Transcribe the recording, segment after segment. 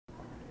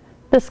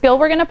The skill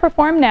we're going to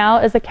perform now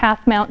is a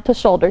calf mount to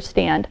shoulder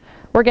stand.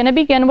 We're going to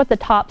begin with the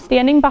top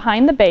standing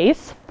behind the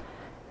base.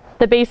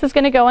 The base is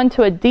going to go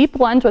into a deep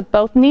lunge with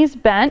both knees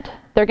bent.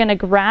 They're going to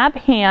grab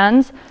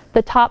hands.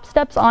 The top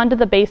steps onto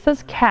the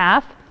base's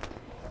calf.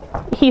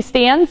 He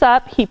stands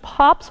up, he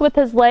pops with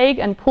his leg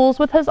and pulls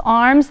with his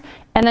arms,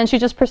 and then she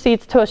just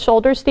proceeds to a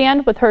shoulder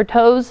stand with her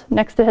toes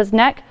next to his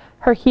neck,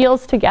 her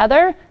heels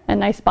together, a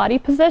nice body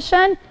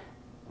position.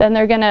 Then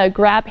they're going to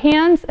grab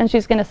hands and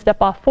she's going to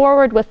step off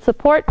forward with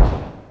support